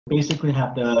basically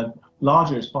have the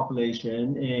largest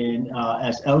population in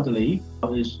as elderly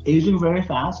is aging very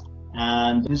fast,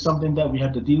 and this is something that we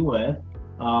have to deal with,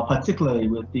 particularly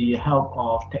with the help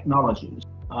of technologies.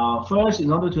 First,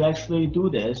 in order to actually do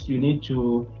this, you need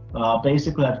to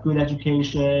basically have good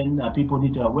education. People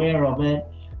need to be aware of it.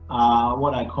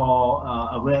 What I call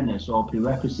awareness or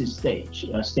prerequisite stage.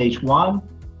 Stage 1,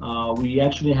 we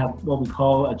actually have what we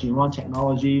call a G1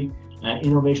 Technology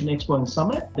Innovation Expo and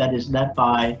Summit that is led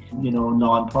by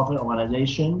non-profit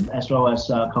organizations as well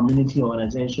as community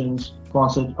organizations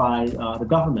sponsored by the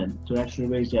government to actually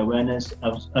raise the awareness,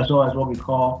 as well as what we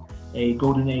call a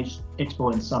Golden Age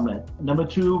Expo and Summit. Number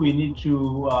 2, we need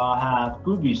to have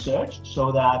good research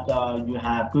so that you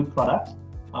have good products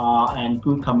and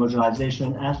good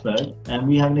commercialization effort. And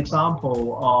we have an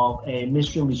example of a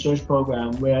midstream research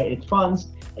program where it funds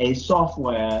a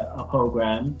software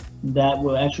program that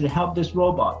will actually help this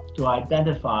robot to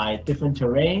identify different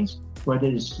terrains, whether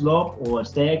it's slope or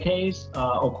staircase,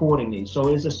 accordingly. So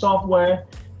it's a software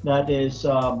that is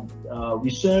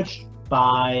researched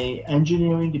by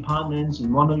engineering departments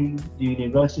in one of the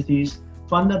universities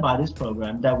funded by this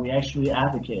program that we actually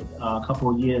advocated a couple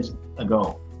of years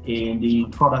ago in the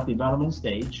product development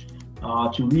stage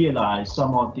to realize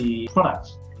some of the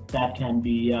products that can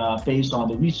be based on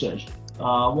the research.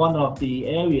 One of the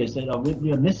areas that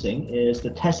we are missing is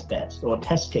the test beds or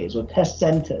test case or test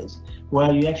centers,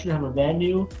 where you actually have a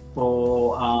venue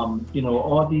for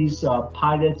all these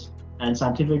pilots and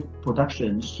scientific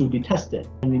productions to be tested.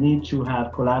 And we need to have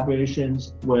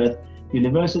collaborations with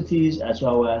universities as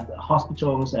well as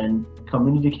hospitals and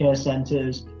community care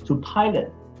centers to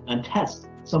pilot and test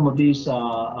some of these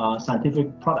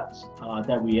scientific products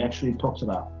that we actually talked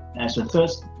about as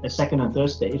a second and third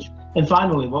stage. And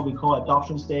finally, what we call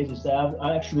adoption stage is that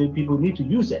actually people need to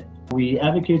use it. We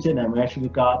advocated and we actually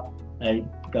got a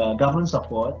government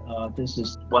support. This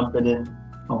is $1 billion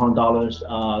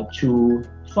to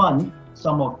fund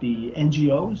some of the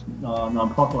NGOs,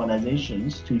 non-profit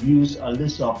organizations, to use a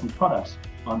list of the products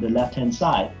on the left-hand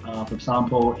side. For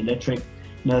example, electric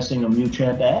nursing and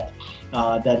wheelchair bed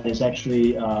that is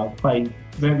actually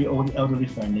very elderly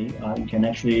friendly. You can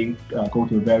actually go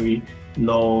to a very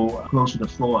low, close to the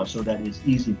floor, so that it's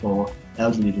easy for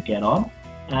elderly to get on.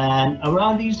 And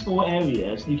around these 4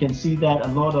 areas, you can see that a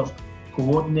lot of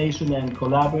coordination and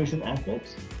collaboration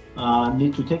efforts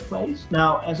need to take place.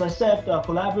 Now, as I said,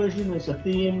 collaboration is a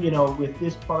theme, with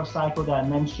this product cycle that I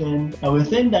mentioned. And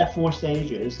within that 4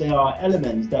 stages, there are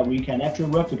elements that we can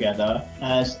actually work together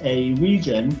as a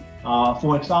region.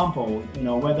 For example,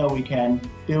 whether we can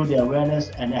build the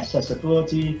awareness and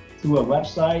accessibility through a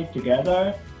website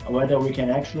together, whether we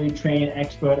can actually train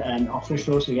expert and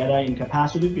officials together in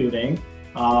capacity building,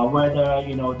 whether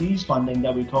these funding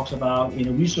that we talked about in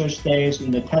the research stage,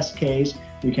 in the test case,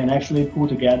 we can actually pull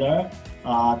together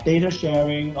data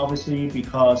sharing, obviously,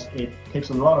 because it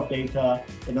takes a lot of data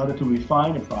in order to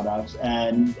refine the products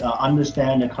and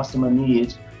understand the customer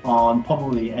needs on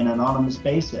probably an anonymous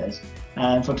basis.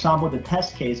 And for example, the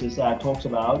test cases that I talked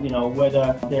about,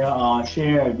 whether there are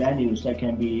shared venues that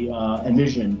can be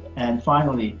envisioned, and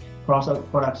finally,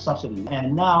 product subsidy.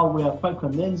 And now we are quite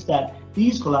convinced that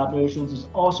these collaborations is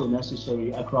also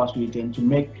necessary across region to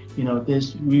make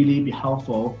this really be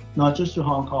helpful, not just to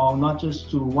Hong Kong, not just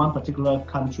to one particular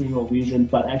country or region,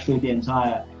 but actually the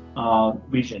entire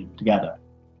region together.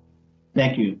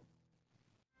 Thank you.